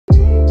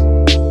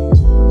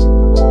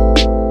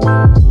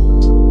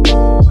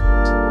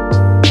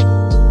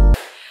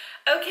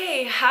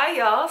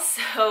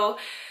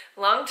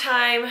Long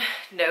time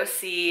no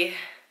see.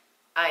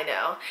 I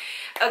know.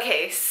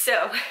 Okay,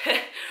 so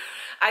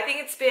I think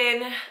it's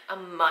been a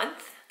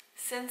month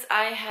since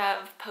I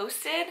have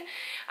posted.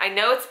 I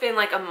know it's been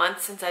like a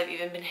month since I've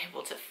even been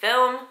able to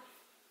film.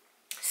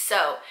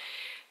 So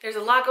there's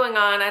a lot going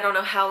on. I don't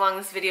know how long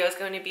this video is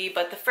going to be,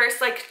 but the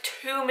first like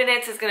 2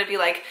 minutes is going to be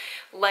like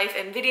life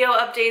and video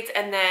updates,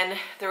 and then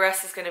the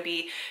rest is going to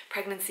be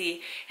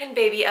pregnancy and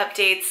baby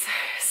updates.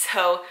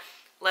 So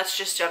let's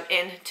just jump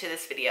into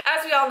this video.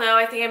 As we all know,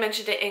 I think I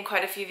mentioned it in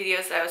quite a few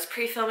videos that I was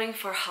pre-filming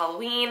for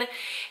Halloween,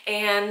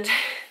 and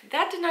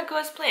that did not go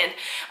as planned.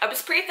 I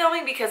was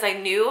pre-filming because I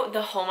knew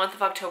the whole month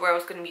of October I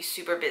was going to be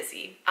super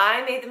busy.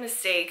 I made the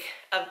mistake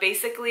of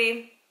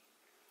basically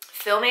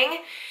filming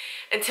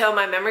until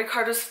my memory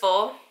card was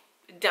full,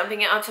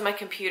 dumping it onto my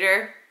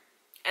computer,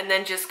 and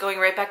then just going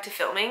right back to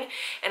filming.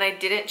 And I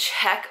didn't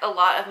check a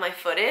lot of my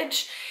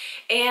footage,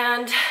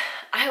 and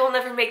I will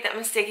never make that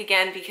mistake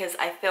again because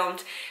I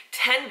filmed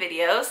 10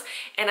 videos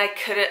and I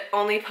could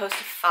only post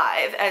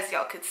 5, as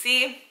y'all could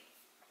see,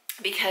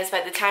 because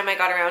by the time I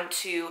got around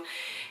to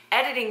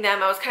editing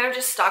them, I was kind of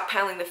just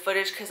stockpiling the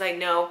footage because I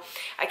know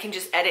I can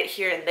just edit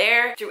here and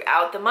there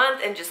throughout the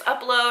month and just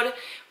upload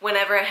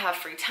whenever I have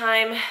free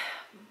time.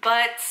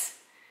 But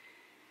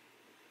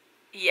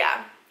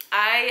yeah,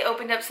 I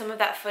opened up some of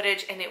that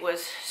footage and it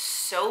was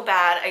so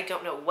bad. I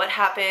don't know what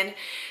happened.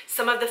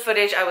 Some of the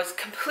footage I was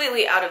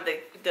completely out of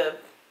the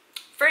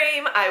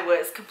frame. I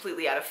was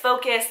completely out of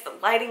focus. The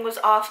lighting was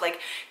off. Like,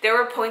 there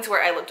were points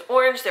where I looked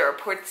orange. There were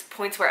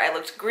points where I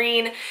looked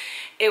green.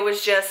 It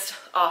was just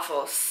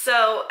awful.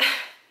 So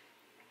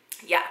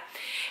yeah,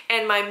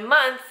 and my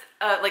month,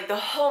 like the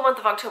whole month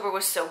of October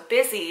was so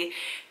busy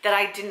that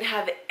I didn't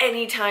have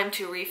any time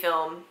to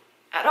refilm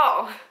at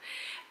all.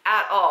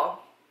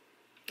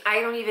 I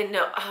don't even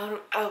know,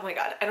 oh my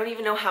God, I don't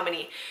even know how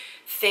many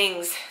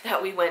things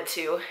that we went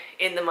to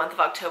in the month of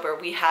October.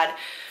 We had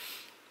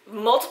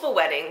multiple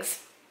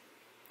weddings,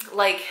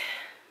 like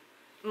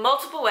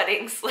multiple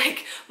weddings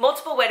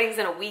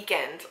in a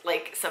weekend,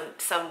 like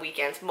some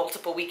weekends,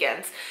 multiple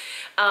weekends.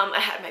 I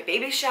had my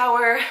baby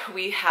shower.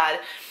 We had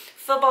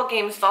football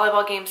games,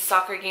 volleyball games,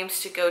 soccer games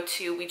to go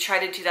to. We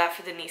try to do that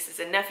for the nieces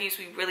and nephews.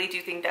 We really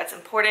do think that's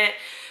important.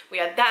 We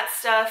had that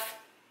stuff.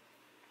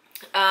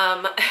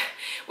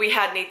 We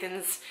had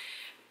Nathan's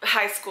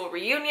high school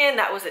reunion.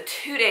 That was a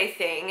 2-day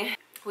thing.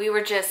 We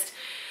were just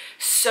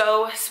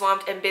so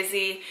swamped and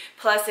busy.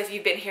 Plus, if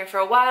you've been here for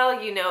a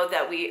while, you know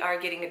that we are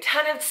getting a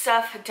ton of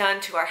stuff done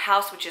to our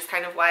house, which is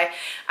kind of why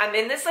I'm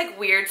in this like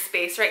weird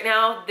space right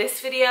now. This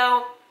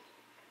video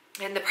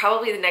and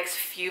probably the next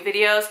few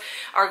videos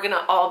are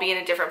gonna all be in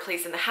a different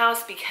place in the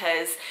house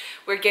because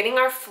we're getting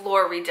our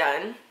floor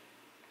redone.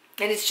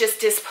 And it's just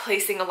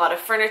displacing a lot of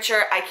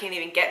furniture. I can't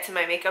even get to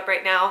my makeup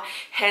right now,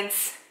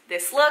 hence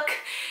this look.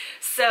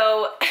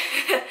 So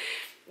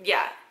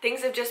yeah,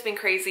 things have just been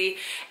crazy.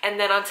 And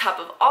then on top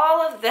of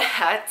all of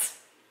that,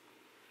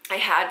 I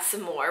had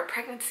some more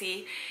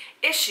pregnancy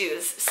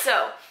issues.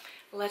 So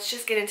let's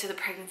just get into the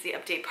pregnancy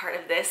update part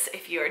of this.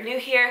 If you are new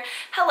here,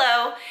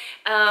 hello.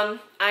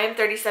 I'm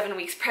 37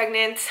 weeks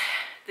pregnant.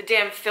 The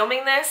day I'm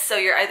filming this, so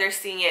you're either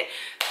seeing it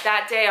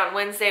that day on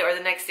Wednesday or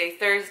the next day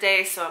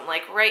Thursday, so I'm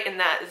like right in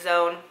that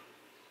zone.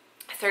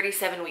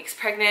 37 weeks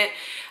pregnant.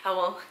 I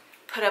will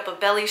put up a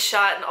belly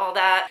shot and all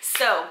that.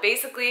 So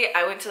basically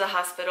I went to the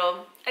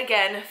hospital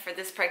again for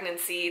this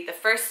pregnancy. The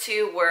first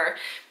 2 were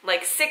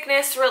like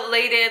sickness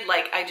related,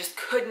 like I just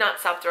could not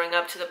stop throwing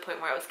up to the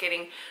point where I was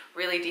getting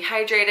really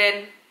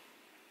dehydrated.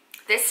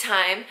 This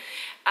time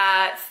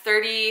at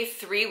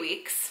 33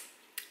 weeks,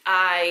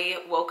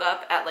 I woke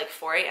up at like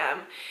 4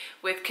 a.m.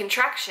 with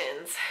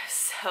contractions,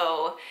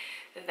 so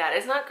that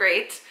is not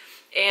great.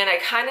 And I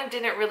kind of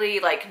didn't really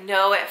like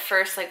know at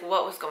first like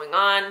what was going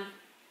on.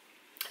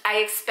 I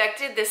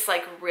expected this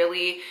like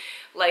really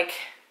like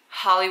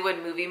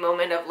Hollywood movie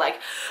moment of like,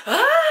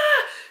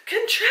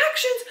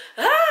 contractions,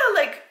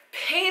 like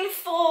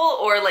painful,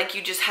 or like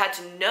you just had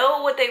to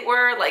know what they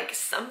were, like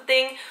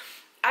something.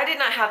 I did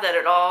not have that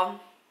at all.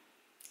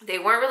 They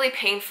weren't really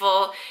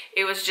painful.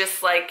 It was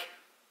just like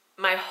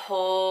my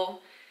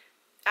whole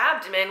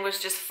abdomen was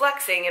just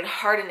flexing and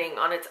hardening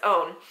on its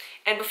own.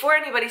 And before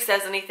anybody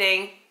says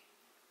anything,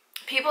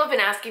 people have been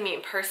asking me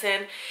in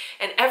person,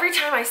 and every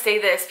time I say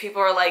this,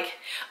 people are like,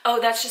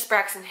 oh, that's just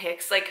Braxton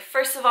Hicks. Like,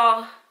 first of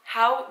all,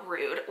 how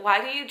rude.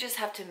 Why do you just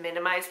have to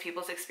minimize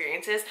people's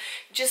experiences?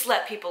 Just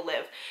let people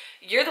live.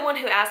 You're the one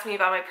who asked me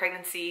about my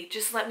pregnancy.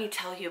 Just let me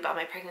tell you about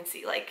my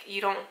pregnancy. Like,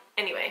 you don't,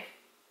 anyway,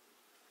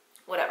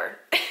 whatever.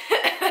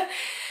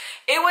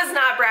 It was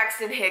not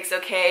Braxton Hicks,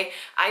 okay?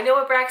 I know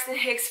what Braxton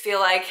Hicks feel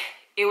like.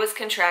 It was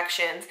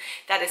contractions.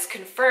 That is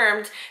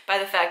confirmed by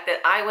the fact that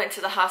I went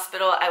to the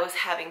hospital. I was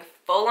having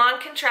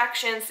full-on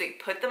contractions. They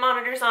put the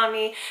monitors on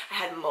me. I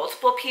had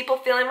multiple people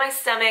feeling my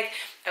stomach.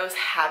 I was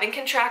having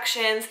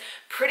contractions,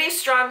 pretty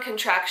strong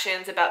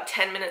contractions, about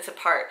 10 minutes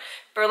apart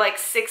for like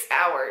 6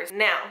 hours.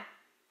 Now,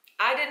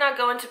 I did not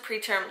go into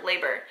preterm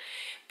labor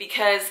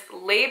because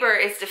labor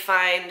is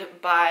defined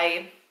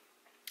by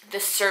the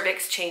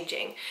cervix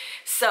changing.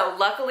 So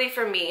luckily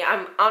for me,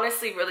 I'm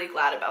honestly really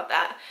glad about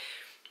that,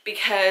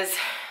 because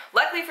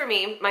luckily for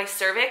me, my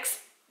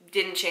cervix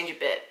didn't change a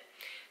bit.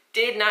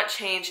 Did not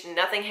change,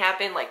 nothing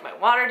happened, like my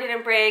water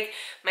didn't break,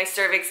 my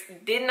cervix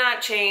did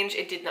not change,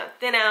 it did not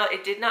thin out,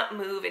 it did not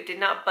move, it did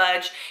not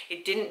budge,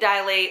 it didn't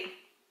dilate,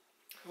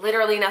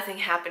 literally nothing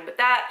happened with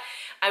that.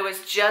 I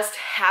was just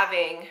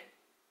having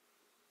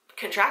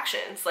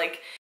contractions, like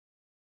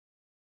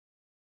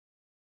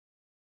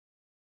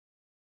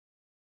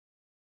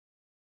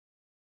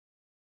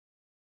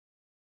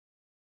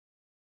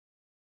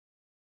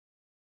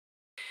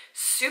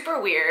super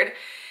weird.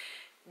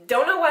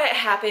 Don't know why it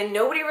happened.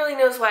 Nobody really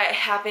knows why it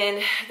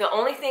happened. The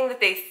only thing that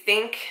they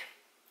think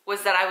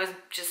was that I was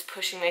just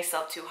pushing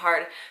myself too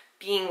hard,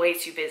 being way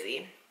too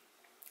busy.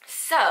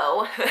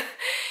 So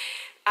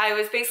I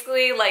was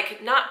basically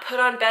like not put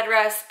on bed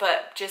rest,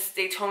 but just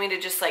they told me to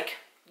just like,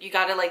 you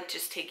gotta like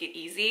just take it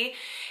easy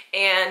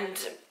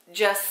and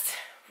just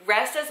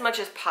rest as much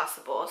as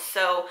possible.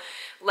 So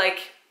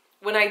like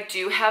when I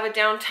do have a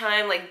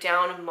downtime, like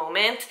down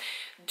moment,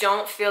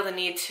 don't feel the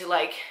need to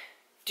like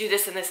do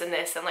this and this and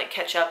this and like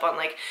catch up on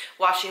like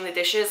washing the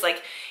dishes.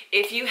 Like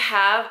if you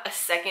have a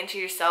second to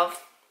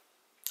yourself,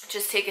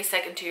 just take a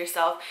second to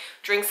yourself,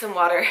 drink some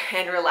water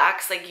and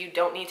relax. Like you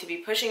don't need to be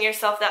pushing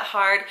yourself that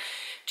hard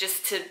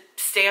just to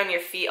stay on your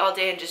feet all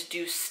day and just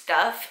do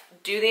stuff.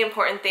 Do the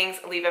important things,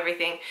 leave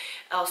everything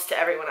else to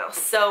everyone else.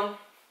 So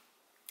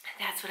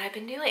that's what I've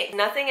been doing.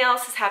 Nothing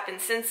else has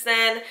happened since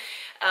then.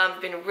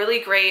 Been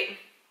really great.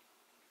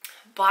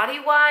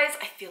 Body-wise,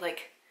 I feel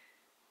like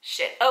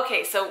shit.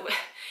 Okay, so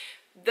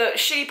the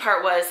shitty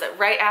part was that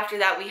right after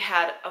that we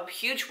had a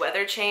huge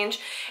weather change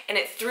and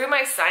it threw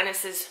my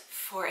sinuses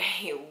for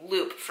a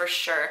loop for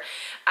sure.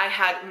 I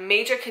had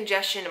major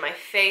congestion in my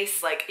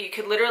face, like you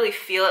could literally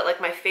feel it,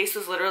 like my face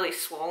was literally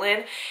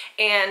swollen,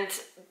 and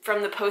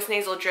from the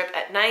postnasal drip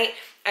at night,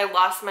 I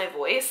lost my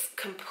voice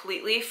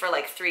completely for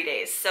like 3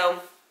 days.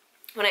 So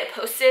when I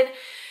posted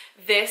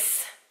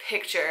this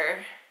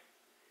picture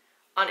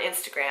on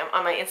Instagram,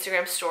 on my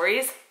Instagram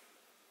stories,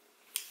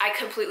 I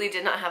completely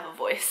did not have a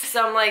voice.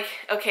 So I'm like,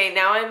 okay,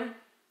 now I'm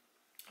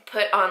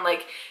put on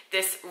like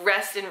this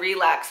rest and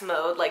relax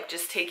mode, like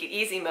just take it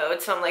easy mode.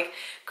 So I'm like,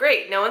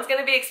 great, no one's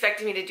gonna be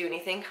expecting me to do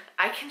anything.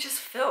 I can just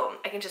film.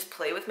 I can just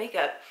play with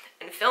makeup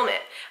and film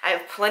it. I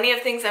have plenty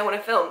of things I wanna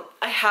film.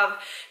 I have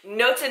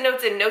notes and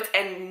notes and notes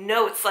and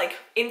notes like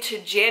into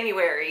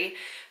January,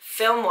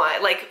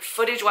 film-wise, like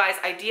footage-wise,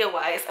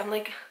 idea-wise. I'm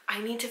like, I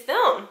need to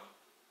film.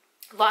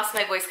 Lost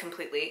my voice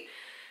completely.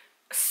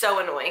 So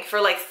annoying for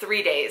like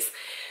 3 days.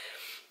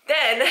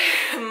 Then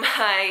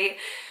my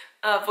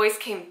voice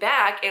came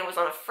back and it was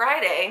on a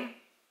Friday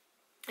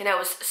and I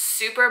was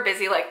super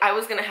busy. Like I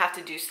was gonna have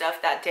to do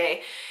stuff that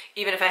day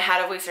even if I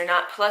had a voice or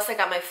not. Plus I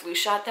got my flu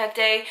shot that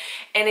day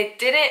and it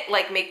didn't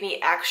like make me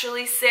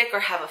actually sick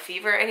or have a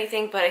fever or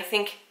anything, but I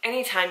think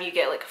anytime you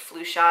get like a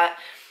flu shot,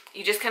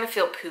 you just kind of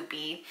feel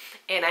poopy,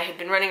 and I had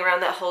been running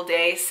around that whole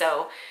day.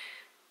 So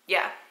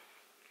yeah,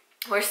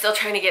 we're still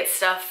trying to get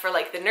stuff for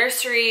like the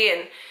nursery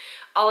and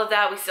all of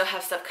that. We still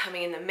have stuff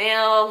coming in the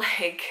mail.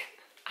 Like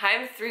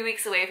I'm 3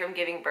 weeks away from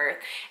giving birth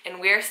and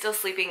we're still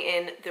sleeping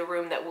in the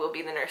room that will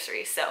be the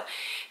nursery. So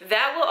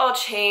that will all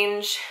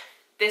change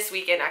this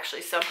weekend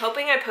actually. So I'm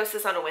hoping I post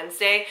this on a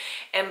Wednesday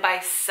and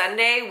by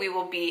Sunday we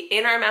will be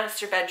in our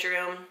master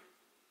bedroom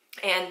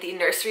and the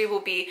nursery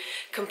will be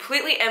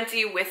completely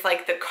empty with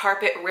like the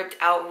carpet ripped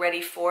out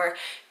ready for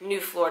new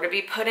floor to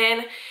be put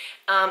in.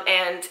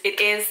 And it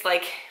is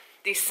like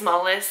the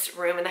smallest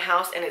room in the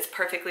house and it's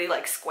perfectly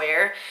like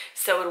square,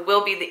 so it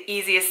will be the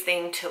easiest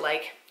thing to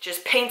like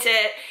just paint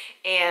it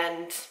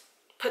and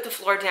put the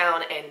floor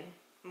down and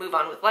move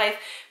on with life,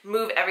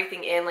 move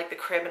everything in like the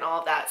crib and all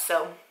of that.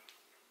 So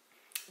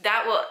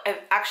that will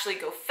actually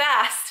go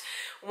fast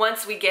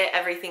once we get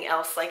everything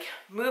else like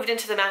moved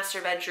into the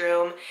master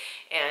bedroom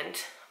and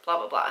blah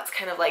blah blah. It's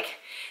kind of like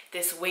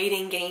this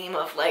waiting game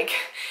of like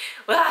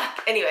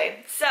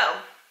anyway. So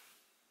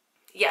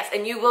yes,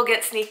 and you will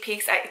get sneak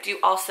peeks. I do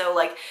also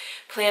like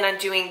plan on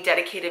doing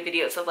dedicated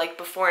videos of like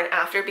before and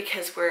after,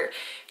 because we're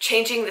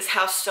changing this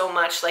house so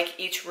much. Like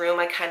each room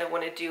I kind of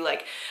want to do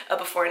like a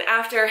before and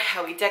after,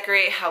 how we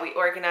decorate, how we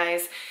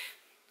organize,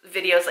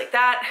 videos like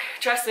that.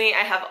 Trust me,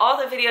 I have all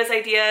the videos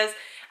ideas.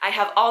 I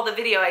have all the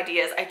video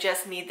ideas. I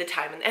just need the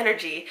time and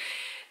energy.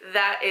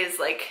 That is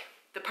like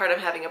the part I'm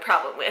having a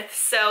problem with.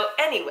 So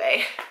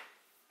anyway,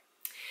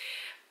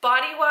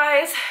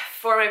 body-wise,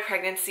 for my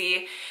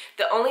pregnancy,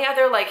 the only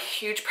other like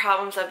huge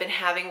problems I've been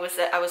having was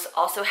that I was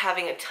also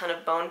having a ton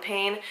of bone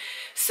pain.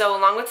 So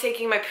along with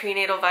taking my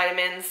prenatal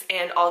vitamins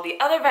and all the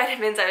other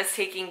vitamins I was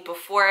taking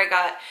before I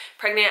got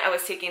pregnant, I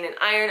was taking an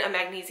iron, a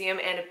magnesium,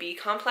 and a B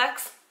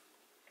complex.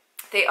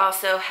 They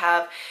also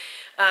have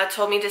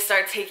told me to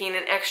start taking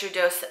an extra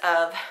dose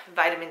of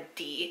vitamin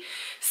D.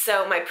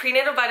 So my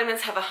prenatal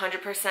vitamins have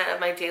 100% of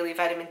my daily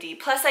vitamin D.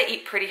 Plus I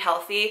eat pretty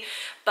healthy,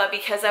 but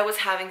because I was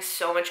having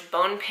so much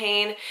bone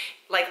pain,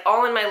 like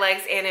all in my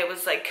legs, and it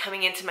was like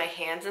coming into my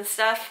hands and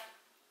stuff,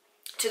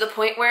 to the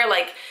point where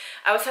like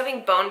I was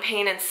having bone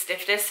pain and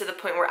stiffness to the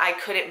point where I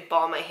couldn't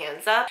ball my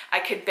hands up. I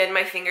could bend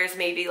my fingers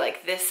maybe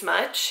like this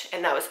much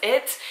and that was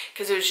it,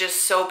 because it was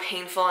just so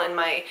painful and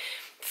my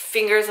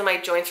fingers and my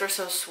joints were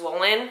so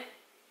swollen.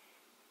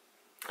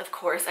 Of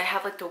course, I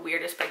have like the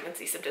weirdest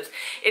pregnancy symptoms.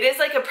 It is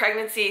like a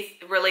pregnancy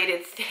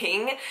related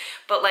thing,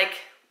 but like,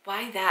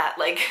 why that?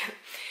 Like,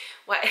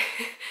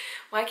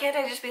 why can't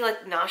I just be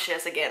like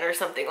nauseous again or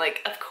something?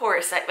 Like, of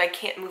course, I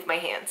can't move my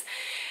hands.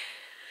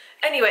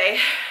 Anyway,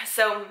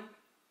 so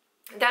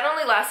that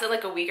only lasted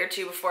like a week or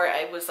two before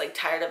I was like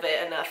tired of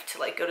it enough to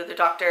like go to the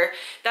doctor.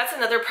 That's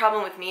another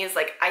problem with me, is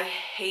like I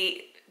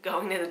hate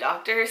going to the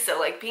doctor. So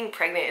like being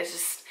pregnant is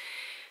just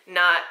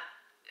not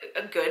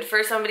good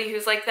for somebody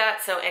who's like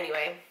that. So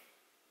anyway,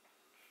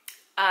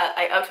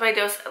 I upped my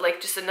dose,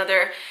 like just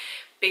another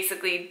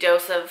basically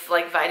dose of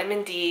like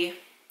vitamin D,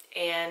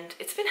 and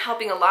it's been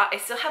helping a lot. I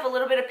still have a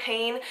little bit of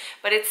pain,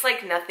 but it's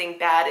like nothing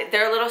bad.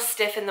 They're a little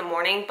stiff in the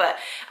morning, but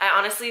I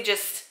honestly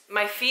just,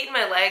 my feet and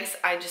my legs,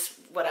 I just,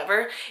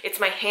 whatever. It's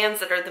my hands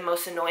that are the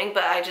most annoying,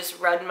 but I just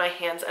run my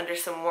hands under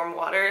some warm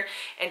water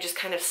and just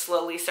kind of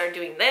slowly start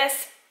doing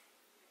this,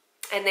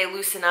 and they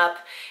loosen up.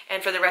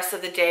 And for the rest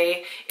of the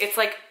day, it's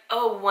like,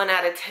 oh, 1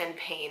 out of 10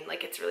 pain.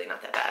 Like, it's really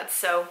not that bad.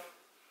 So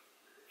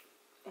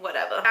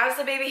whatever. As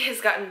the baby has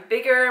gotten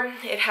bigger,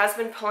 it has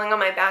been pulling on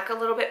my back a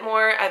little bit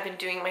more. I've been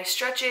doing my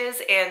stretches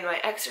and my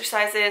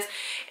exercises,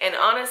 and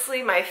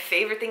honestly my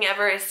favorite thing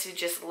ever is to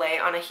just lay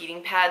on a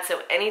heating pad.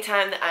 So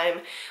anytime that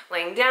I'm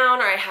laying down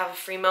or I have a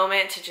free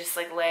moment to just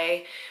like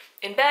lay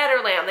in bed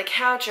or lay on the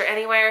couch or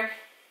anywhere,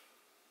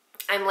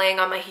 I'm laying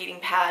on my heating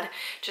pad,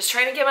 just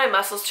trying to get my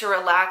muscles to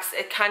relax.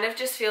 It kind of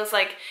just feels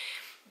like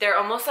they're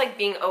almost like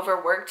being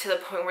overworked to the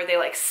point where they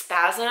like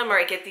spasm, or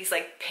I get these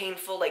like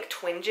painful like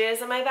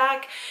twinges in my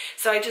back.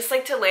 So I just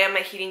like to lay on my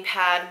heating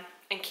pad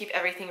and keep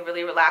everything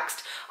really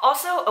relaxed.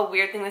 Also, a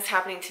weird thing that's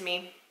happening to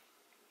me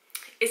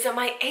is that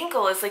my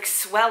ankle is like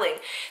swelling.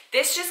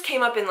 This just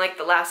came up in like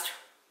the last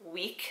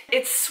week.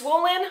 It's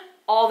swollen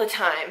all the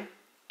time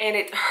and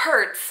it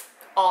hurts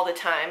all the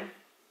time.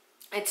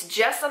 It's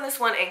just on this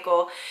one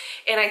ankle,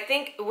 and I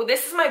think, well,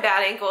 this is my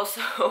bad ankle,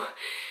 so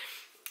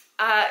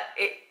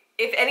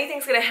if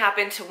anything's gonna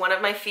happen to one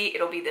of my feet,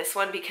 it'll be this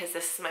one, because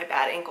this is my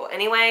bad ankle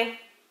anyway.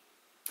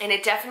 And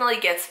it definitely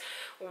gets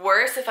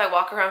worse if I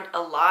walk around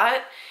a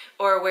lot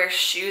or wear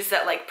shoes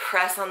that like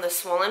press on the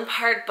swollen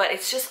part, but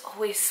it's just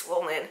always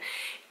swollen.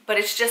 But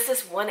it's just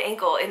this one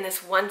ankle in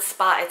this one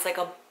spot. It's like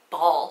a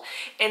ball,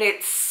 and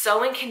it's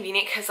so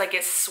inconvenient because like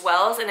it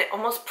swells and it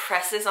almost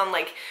presses on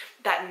like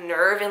that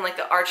nerve in like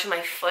the arch of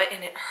my foot,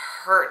 and it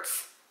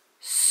hurts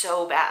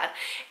so bad.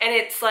 And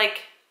it's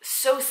like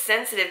so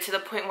sensitive to the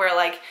point where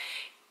like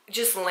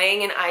just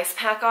laying an ice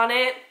pack on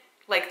it,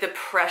 like the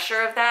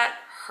pressure of that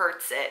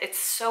hurts it. It's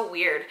so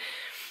weird.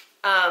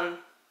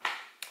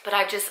 But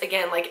I just,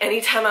 again, like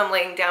anytime I'm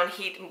laying down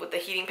with the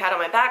heating pad on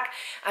my back,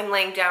 I'm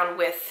laying down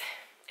with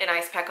an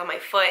ice pack on my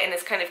foot, and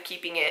it's kind of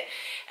keeping it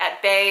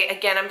at bay.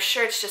 Again, I'm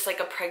sure it's just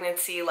like a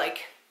pregnancy,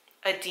 like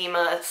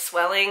edema,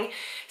 swelling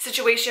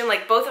situation.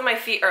 Like both of my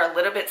feet are a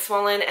little bit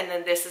swollen, and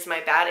then this is my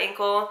bad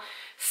ankle.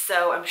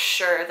 So I'm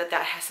sure that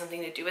that has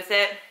something to do with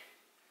it.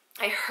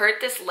 I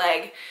hurt this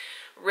leg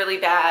really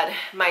bad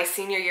my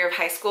senior year of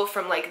high school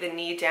from like the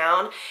knee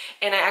down,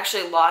 and I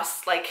actually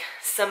lost like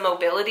some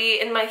mobility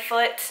in my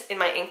foot, in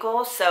my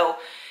ankle. So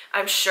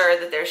I'm sure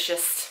that there's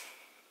just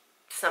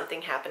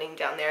something happening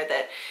down there,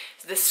 that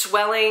the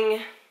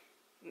swelling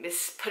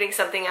is putting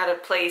something out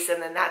of place,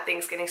 and then that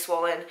thing's getting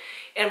swollen.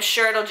 And I'm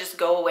sure it'll just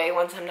go away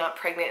once I'm not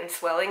pregnant and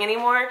swelling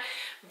anymore,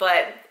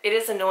 but it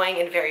is annoying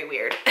and very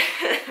weird.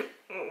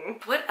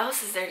 What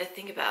else is there to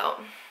think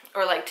about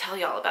or like tell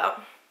y'all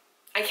about?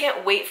 I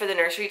can't wait for the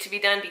nursery to be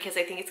done because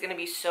I think it's gonna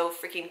be so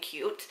freaking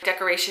cute.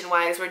 Decoration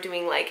wise, we're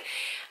doing like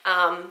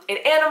an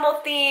animal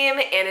theme,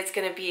 and it's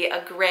gonna be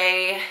a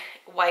gray,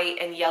 white,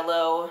 and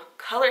yellow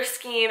color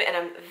scheme, and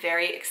I'm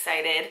very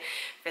excited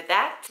for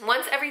that.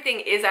 Once everything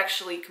is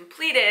actually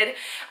completed,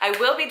 I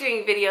will be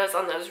doing videos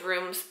on those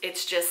rooms.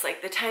 It's just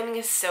like the timing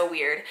is so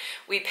weird.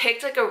 We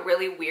picked like a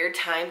really weird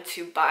time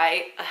to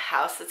buy a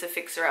house that's a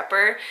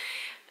fixer-upper.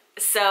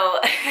 So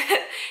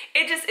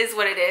it just is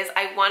what it is.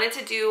 I wanted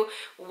to do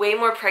way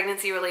more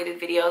pregnancy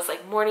related videos,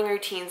 like morning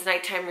routines,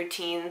 nighttime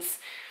routines,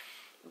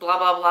 blah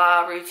blah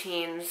blah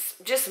routines,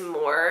 just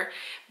more.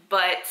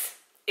 But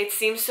it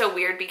seems so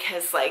weird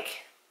because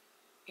like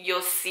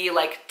you'll see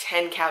like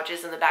 10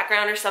 couches in the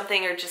background or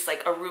something, or just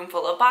like a room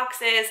full of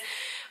boxes,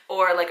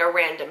 or like a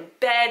random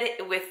bed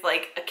with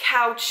like a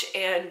couch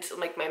and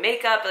like my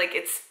makeup. Like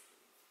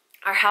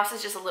our house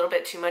is just a little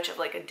bit too much of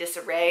like a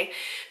disarray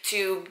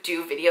to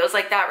do videos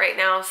like that right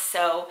now.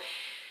 So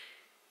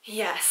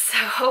yes,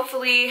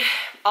 hopefully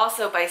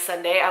also by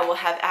Sunday I will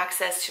have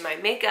access to my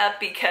makeup,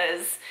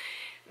 because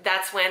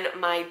that's when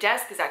my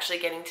desk is actually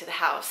getting to the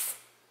house,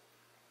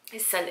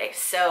 is Sunday.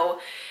 So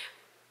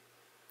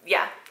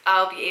yeah,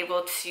 I'll be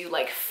able to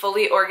like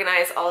fully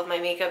organize all of my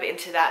makeup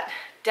into that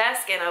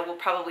desk, and I will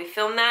probably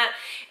film that.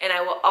 And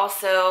I will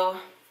also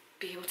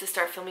be able to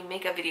start filming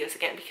makeup videos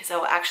again, because I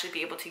will actually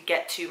be able to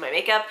get to my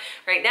makeup.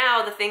 Right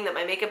now, the thing that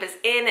my makeup is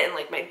in, and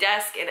like my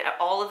desk and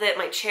all of it,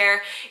 my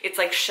chair, it's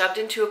like shoved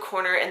into a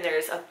corner, and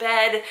there's a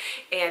bed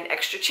and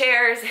extra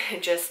chairs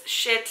and just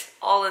shit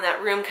all in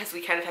that room because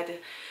we kind of had to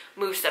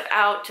move stuff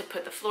out to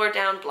put the floor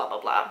down, blah,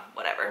 blah, blah,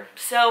 whatever.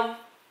 So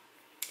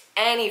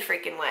any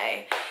freaking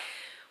way,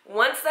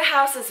 once the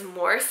house is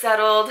more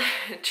settled,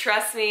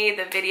 trust me,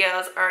 the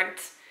videos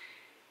aren't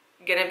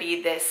gonna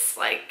be this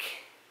like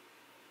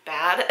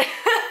bad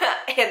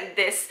and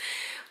this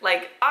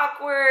like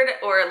awkward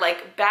or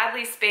like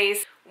badly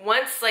spaced.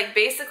 Once, like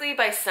basically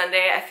by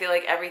Sunday, I feel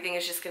like everything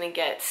is just gonna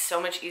get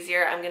so much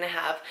easier. I'm gonna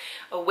have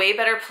a way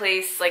better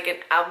place,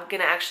 like I'm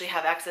gonna actually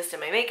have access to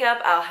my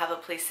makeup. I'll have a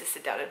place to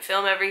sit down and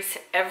film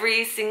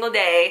every single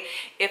day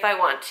if I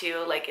want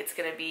to. Like, it's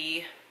gonna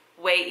be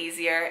way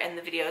easier, and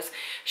the videos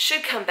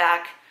should come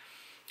back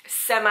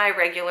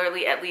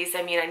semi-regularly at least.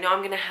 I mean, I know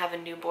I'm gonna have a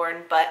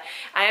newborn, but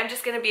I am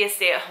just gonna be a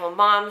stay-at-home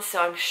mom,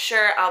 so I'm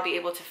sure I'll be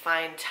able to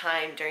find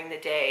time during the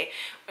day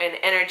and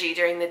energy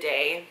during the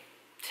day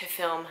to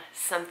film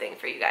something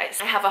for you guys.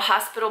 I have a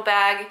hospital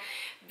bag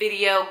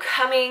video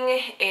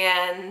coming,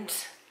 and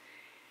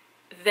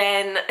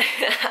then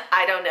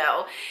I don't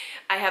know.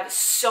 I have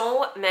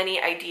so many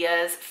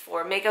ideas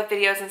for makeup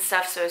videos and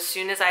stuff, so as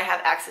soon as I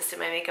have access to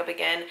my makeup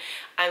again,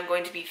 I'm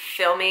going to be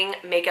filming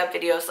makeup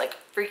videos like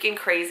freaking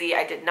crazy.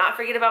 I did not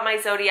forget about my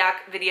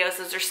Zodiac videos.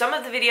 Those are some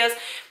of the videos.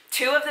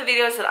 2 of the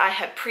videos that I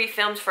had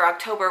pre-filmed for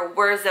October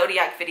were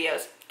Zodiac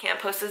videos. Can't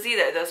post those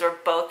either. Those are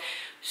both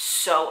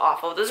so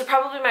awful. Those are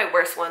probably my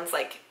worst ones.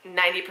 Like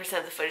 90%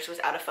 of the footage was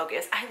out of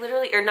focus. I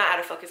literally, or not out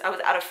of focus, I was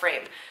out of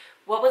frame.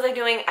 What was I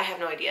doing? I have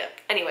no idea.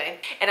 Anyway,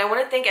 and I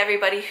want to thank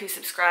everybody who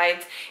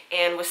subscribed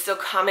and was still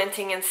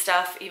commenting and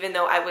stuff, even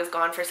though I was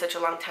gone for such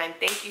a long time.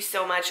 Thank you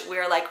so much.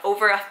 We're like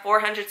over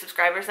 400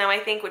 subscribers now, I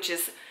think, which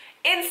is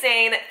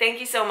insane. Thank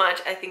you so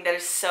much. I think that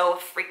is so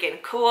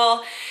freaking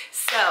cool.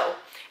 So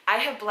I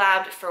have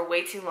blabbed for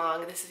way too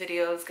long. This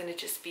video is going to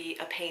just be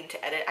a pain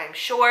to edit, I'm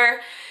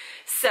sure.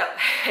 So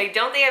I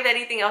don't think I have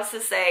anything else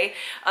to say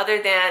other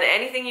than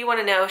anything you want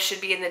to know should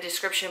be in the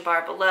description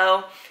bar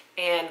below.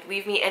 And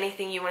leave me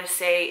anything you want to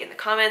say in the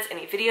comments,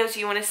 any videos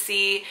you want to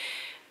see,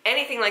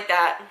 anything like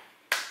that.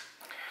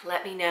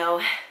 Let me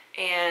know.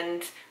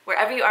 And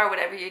wherever you are,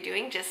 whatever you're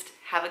doing, just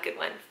have a good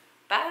one.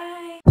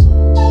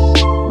 Bye.